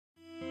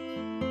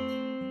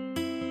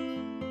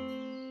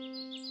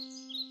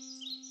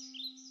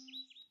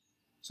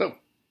So,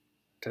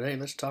 today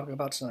let's talk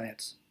about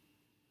science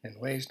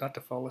and ways not to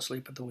fall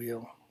asleep at the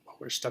wheel while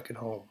we're stuck at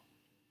home.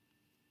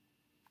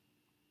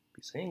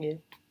 Be seeing you.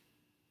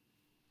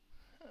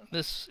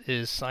 This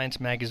is Science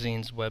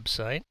Magazine's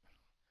website.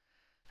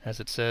 As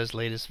it says,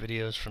 latest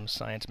videos from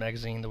Science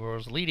Magazine, the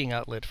world's leading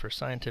outlet for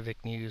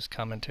scientific news,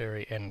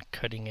 commentary, and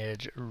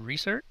cutting-edge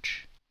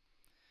research.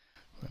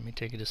 Let me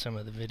take you to some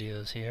of the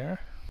videos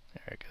here.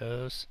 There it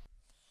goes.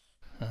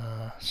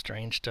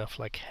 Strange stuff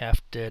like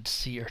half-dead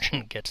sea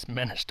urchin gets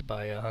menaced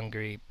by a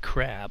hungry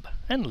crab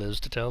and lives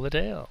to tell the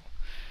tale.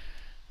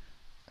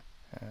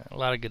 A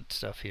lot of good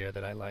stuff here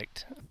that I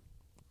liked.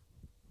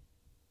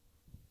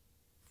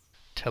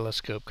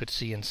 Telescope could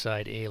see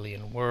inside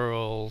alien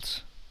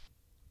worlds.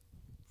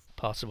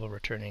 Possible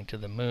returning to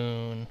the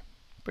moon.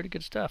 Pretty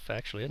good stuff,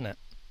 actually, isn't it?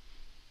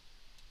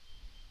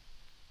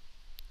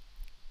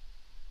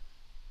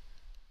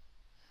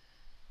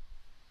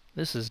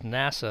 This is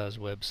NASA's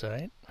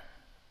website.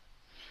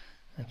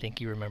 I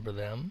think you remember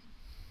them.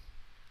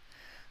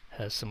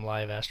 Has some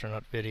live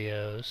astronaut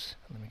videos.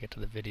 Let me get to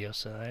the video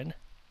side.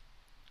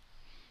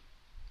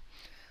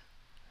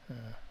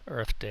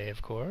 Earth Day,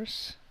 of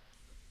course.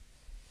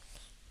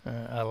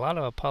 A lot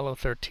of Apollo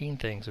 13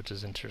 things, which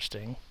is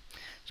interesting.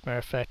 As a matter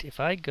of fact, if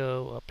I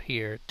go up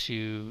here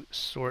to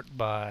sort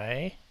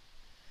by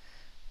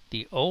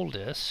the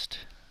oldest,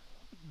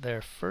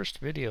 their first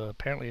video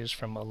apparently is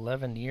from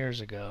 11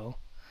 years ago,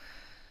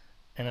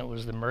 and it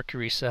was the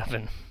Mercury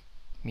 7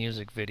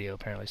 music video,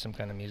 apparently some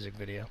kind of music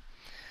video.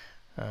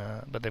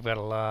 But they've got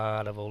a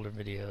lot of older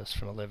videos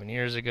from 11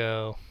 years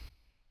ago.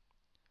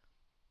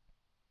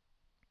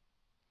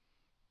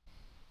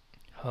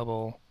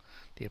 Hubble,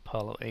 the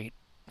Apollo 8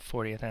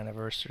 40th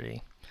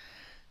anniversary.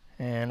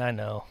 And I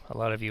know a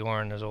lot of you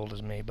aren't as old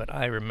as me, but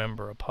I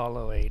remember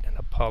Apollo 8 and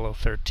Apollo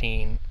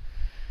 13,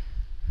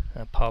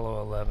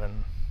 Apollo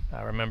 11.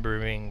 I remember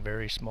being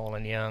very small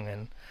and young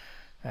and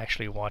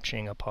actually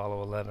watching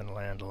Apollo 11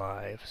 land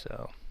live.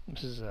 So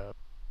this is a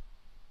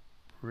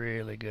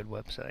really good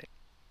website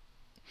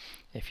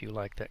if you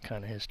like that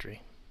kind of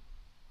history.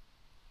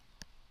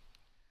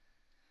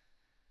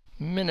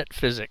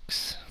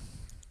 Minutephysics.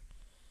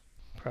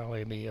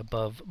 Probably be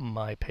above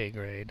my pay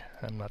grade.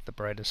 I'm not the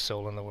brightest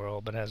soul in the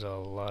world, but has a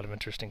lot of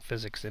interesting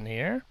physics in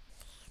here.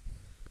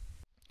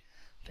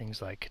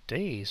 Things like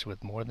days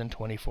with more than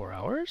 24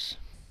 hours.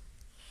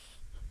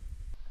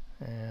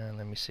 And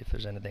let me see if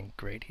there's anything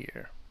great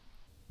here.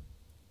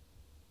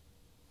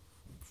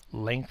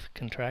 Length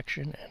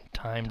contraction and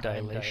time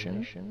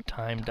dilation.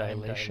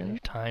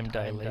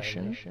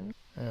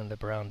 And the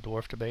brown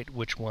dwarf debate,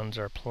 which ones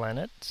are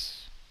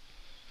planets?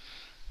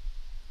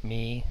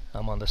 Me,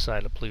 I'm on the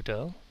side of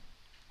Pluto,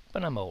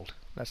 but I'm old.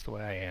 That's the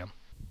way I am.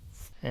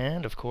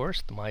 And, of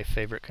course, my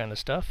favorite kind of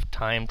stuff,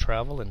 time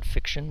travel and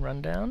fiction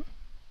rundown.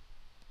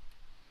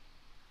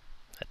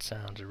 That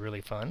sounds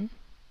really fun.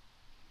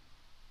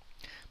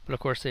 But,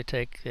 of course, they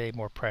take a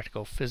more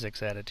practical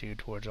physics attitude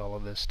towards all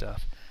of this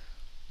stuff.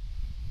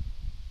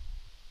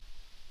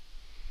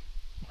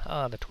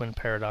 The twin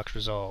paradox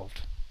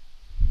resolved.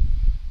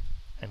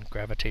 And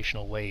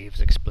gravitational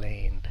waves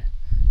explained.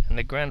 And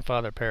the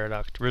grandfather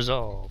paradox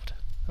resolved.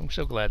 I'm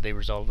so glad they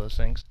resolved those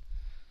things.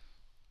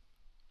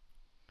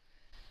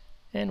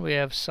 And we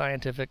have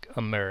Scientific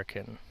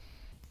American.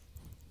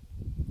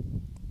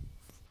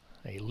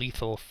 A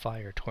lethal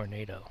fire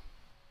tornado.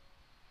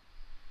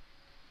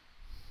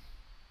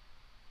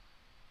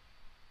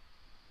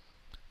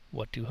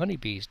 What do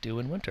honeybees do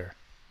in winter?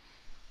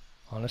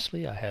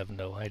 Honestly, I have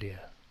no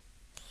idea.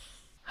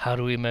 How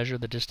do we measure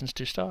the distance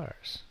to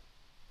stars?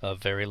 A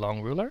very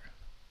long ruler?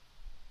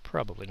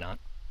 Probably not.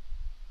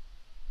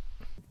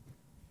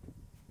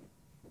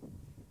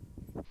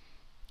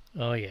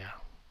 Oh yeah.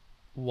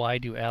 Why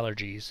do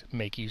allergies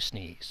make you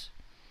sneeze?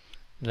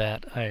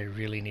 That I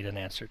really need an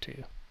answer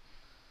to.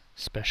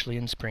 Especially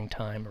in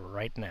springtime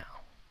right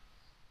now.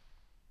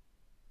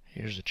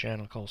 Here's a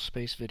channel called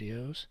Space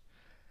Videos.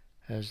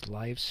 Has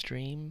live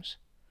streams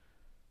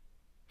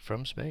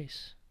from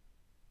space.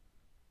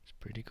 It's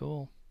pretty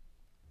cool.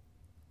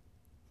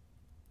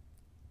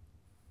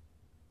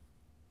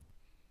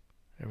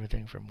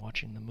 Everything from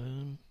watching the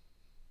moon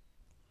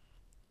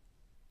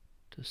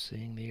to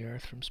seeing the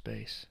Earth from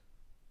space,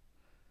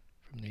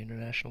 from the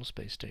International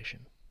Space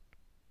Station.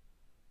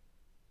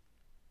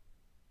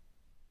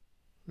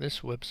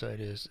 This website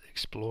is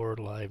Explore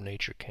Live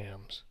Nature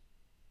Cams.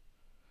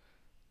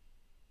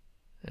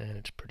 And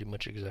it's pretty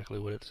much exactly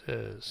what it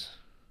says.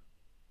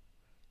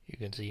 You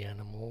can see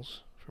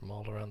animals from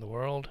all around the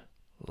world,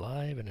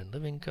 live and in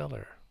living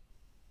color.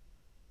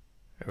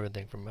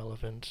 Everything from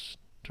elephants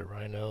to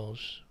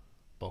rhinos,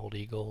 bald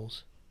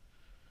eagles,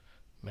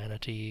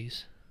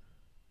 manatees.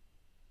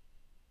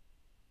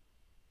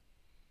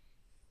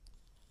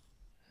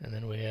 And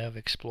then we have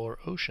Explore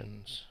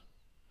Oceans,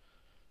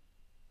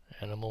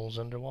 animals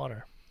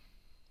underwater.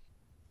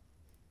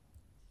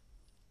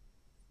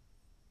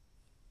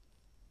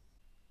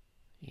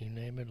 You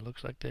name it,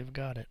 looks like they've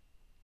got it.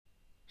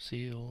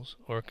 Seals,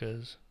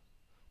 orcas,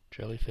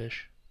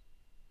 jellyfish.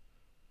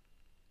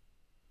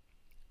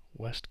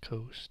 West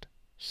Coast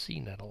sea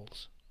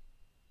nettles.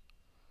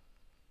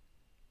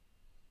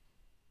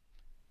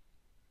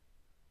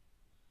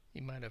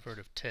 You might have heard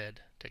of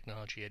TED,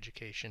 Technology,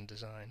 Education,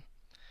 Design.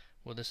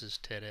 Well, this is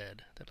TED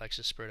Ed, that likes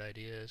to spread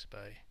ideas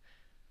by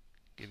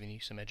giving you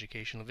some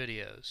educational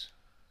videos.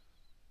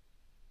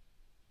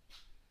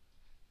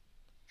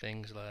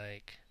 Things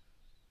like,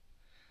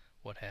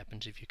 what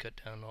happens if you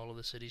cut down all of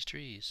the city's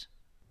trees?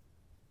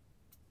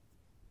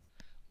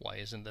 Why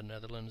isn't the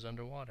Netherlands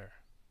underwater?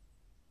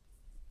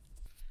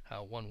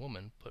 How one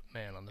woman put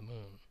man on the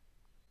moon.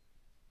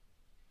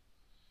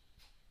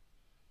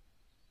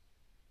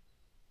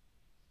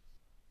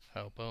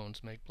 How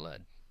bones make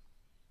blood.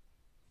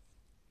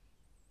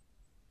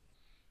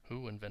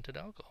 Who invented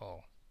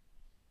alcohol?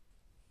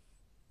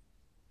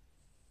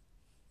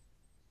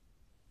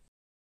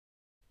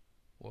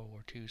 World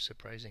War II's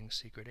surprising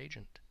secret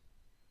agent.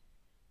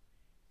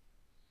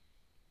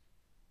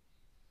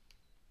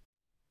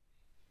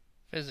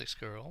 Physics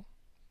Girl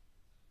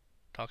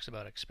talks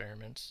about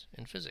experiments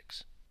in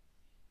physics.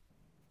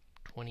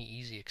 20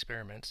 easy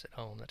experiments at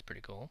home, that's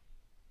pretty cool.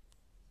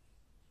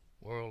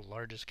 World's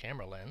largest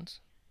camera lens.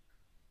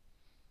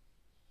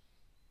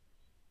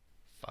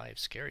 5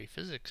 scary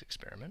physics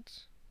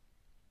experiments.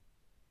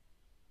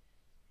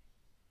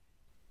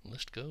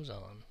 List goes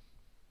on.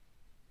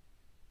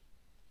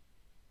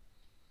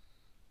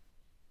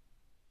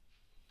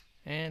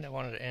 And I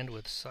wanted to end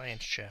with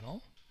Science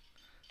Channel.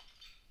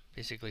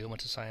 Basically a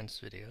bunch of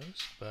science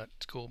videos, but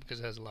it's cool because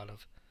it has a lot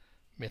of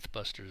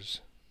Mythbusters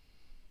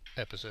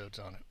episodes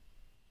on it.